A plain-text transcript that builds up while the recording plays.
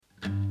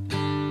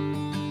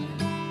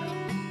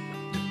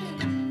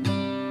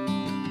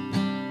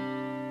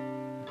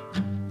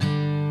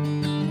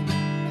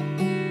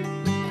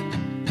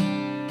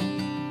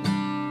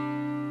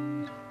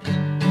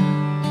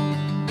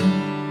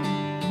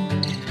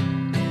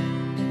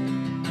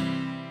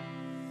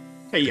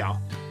Hey, y'all.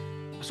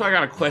 So, I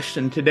got a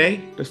question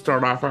today to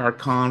start off our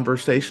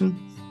conversation.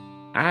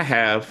 I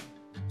have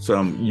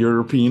some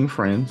European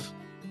friends,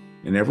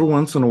 and every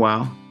once in a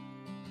while,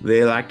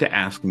 they like to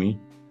ask me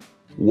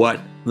what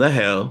the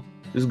hell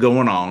is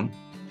going on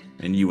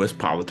in US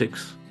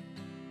politics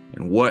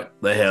and what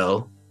the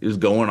hell is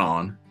going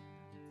on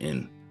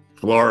in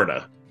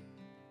Florida.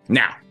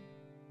 Now,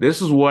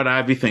 this is what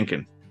I be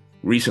thinking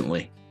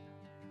recently.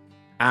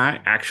 I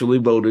actually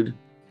voted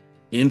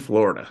in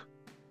Florida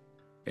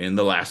in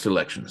the last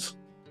elections.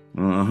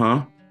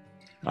 I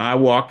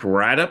walked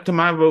right up to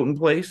my voting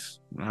place.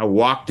 I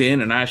walked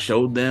in and I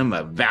showed them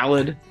a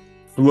valid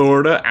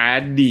Florida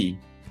ID.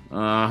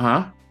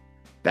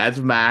 That's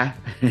my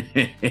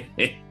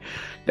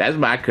that's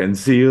my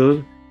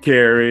concealed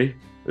carry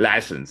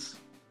license.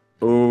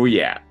 Oh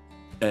yeah.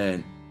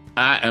 And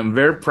I am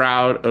very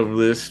proud of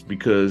this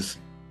because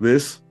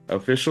this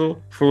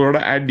official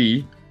Florida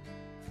ID,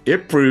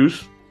 it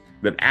proves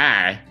that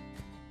I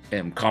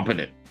am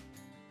competent.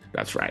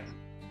 That's right.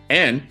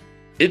 And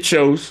it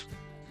shows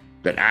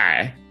that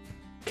I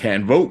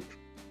can vote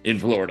in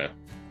Florida.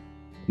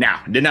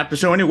 Now, didn't have to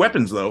show any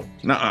weapons though.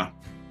 Nuh-uh.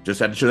 Just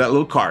had to show that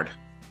little card.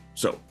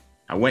 So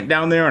I went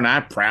down there and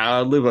I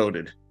proudly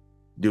voted,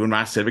 doing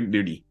my civic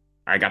duty.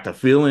 I got to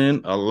fill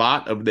in a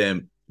lot of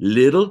them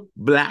little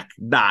black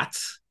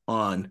dots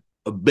on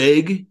a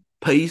big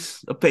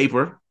piece of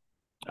paper.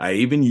 I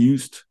even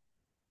used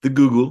the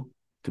Google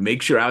to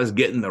make sure I was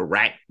getting the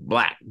right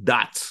black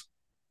dots.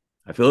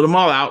 I filled them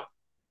all out.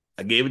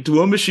 I gave it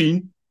to a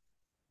machine.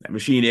 That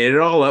machine ate it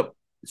all up.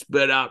 It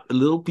spit out a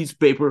little piece of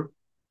paper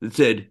that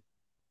said,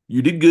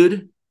 "You did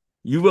good.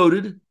 You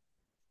voted.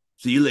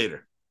 See you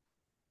later."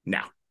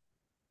 Now,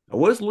 I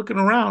was looking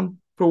around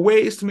for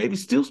ways to maybe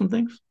steal some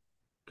things.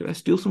 Could I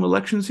steal some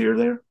elections here or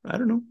there? I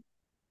don't know.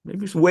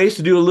 Maybe some ways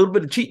to do a little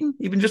bit of cheating,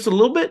 even just a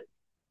little bit.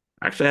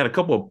 I actually had a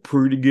couple of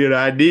pretty good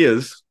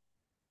ideas,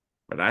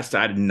 but I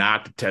decided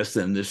not to test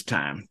them this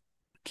time.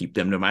 Keep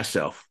them to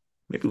myself.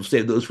 Maybe we'll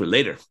save those for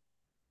later.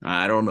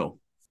 I don't know.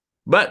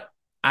 But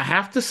I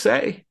have to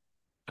say,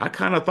 I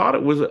kind of thought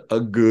it was a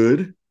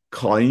good,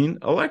 clean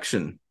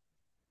election.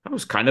 I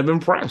was kind of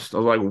impressed. I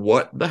was like,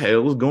 what the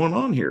hell is going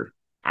on here?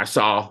 I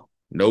saw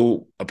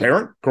no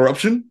apparent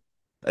corruption.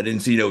 I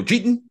didn't see no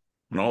cheating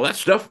and all that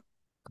stuff.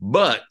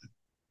 But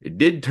it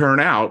did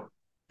turn out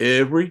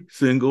every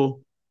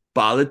single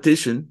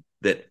politician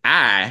that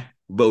I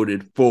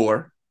voted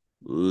for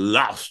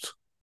lost.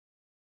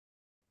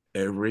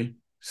 Every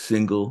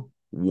single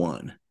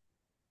one.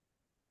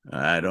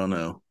 I don't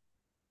know.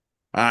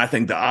 I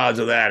think the odds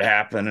of that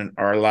happening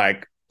are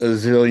like a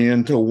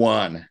zillion to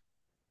one.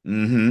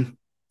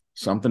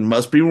 Something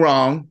must be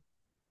wrong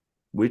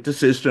with the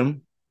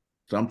system.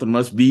 Something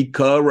must be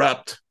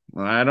corrupt.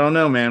 I don't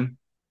know, man.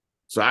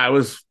 So I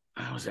was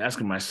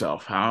asking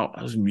myself, I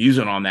was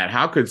musing on that.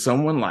 How could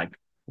someone like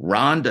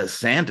Ron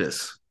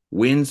DeSantis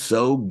win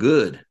so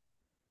good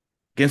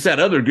against that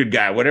other good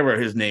guy, whatever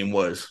his name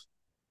was?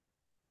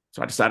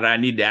 So I decided I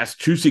needed to ask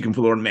truth-seeking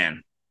Florida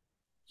man.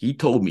 He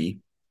told me,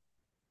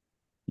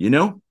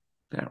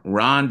 that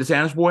Ron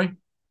DeSantis boy,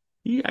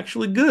 he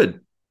actually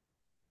good.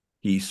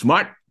 He's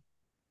smart.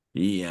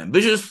 He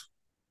ambitious.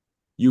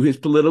 You his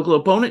political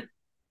opponent,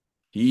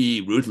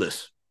 he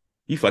ruthless.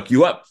 He fuck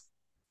you up.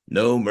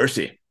 No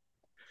mercy.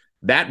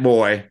 That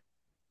boy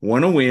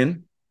want to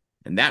win,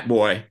 and that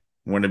boy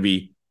want to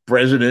be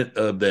president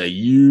of the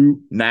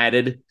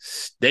United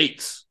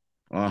States.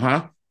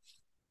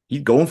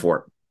 He's going for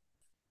it.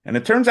 And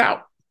it turns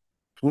out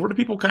Florida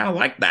people kind of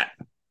like that.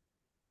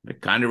 They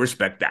kind of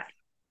respect that.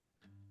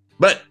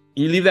 But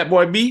you leave that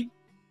boy be,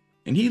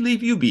 and he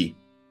leave you be.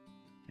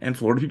 And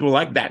Florida people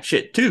like that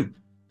shit too.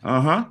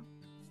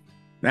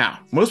 Now,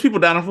 most people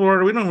down in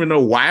Florida, we don't even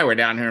know why we're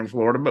down here in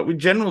Florida, but we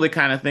generally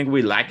kind of think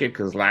we like it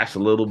because life's a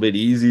little bit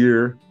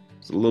easier.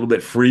 It's a little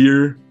bit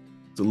freer.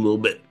 It's a little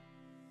bit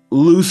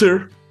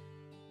looser,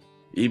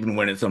 even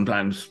when it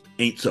sometimes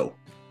ain't so.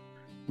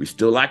 We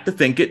still like to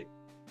think it,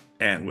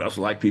 and we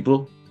also like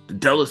people to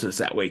tell us it's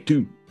that way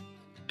too,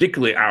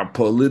 particularly our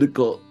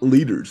political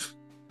leaders.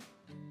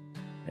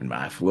 And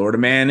my Florida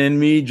man in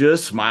me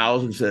just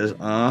smiles and says,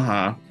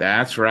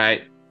 that's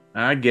right.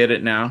 I get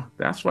it now.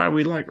 That's why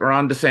we like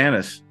Ron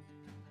DeSantis.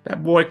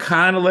 That boy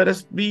kind of let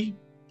us be.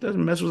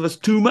 Doesn't mess with us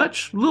too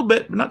much. A little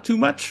bit, but not too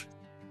much.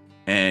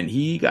 And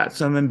he got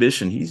some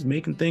ambition. He's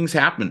making things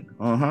happen.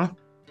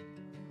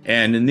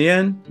 And in the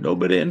end,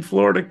 nobody in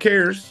Florida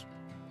cares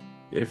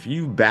if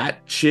you bat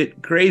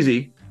shit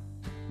crazy,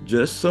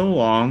 just so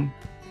long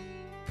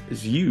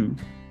as you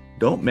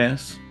don't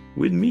mess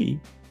with me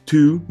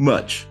too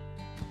much.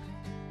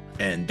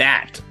 And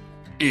that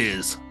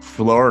is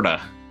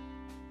Florida.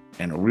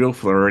 And a real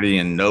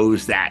Floridian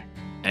knows that,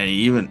 and he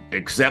even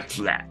accepts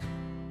that,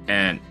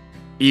 and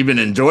even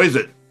enjoys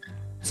it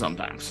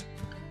sometimes.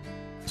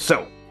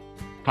 So,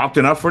 talked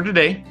enough for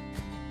today.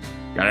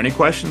 Got any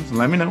questions?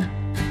 Let me know.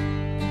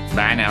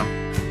 Bye now.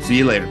 See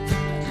you later.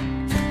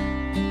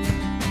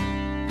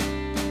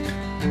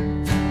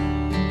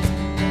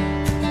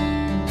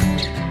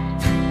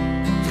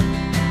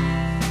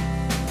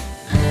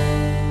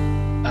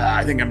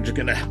 think I'm just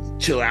gonna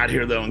chill out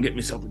here though and get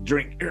myself a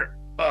drink here.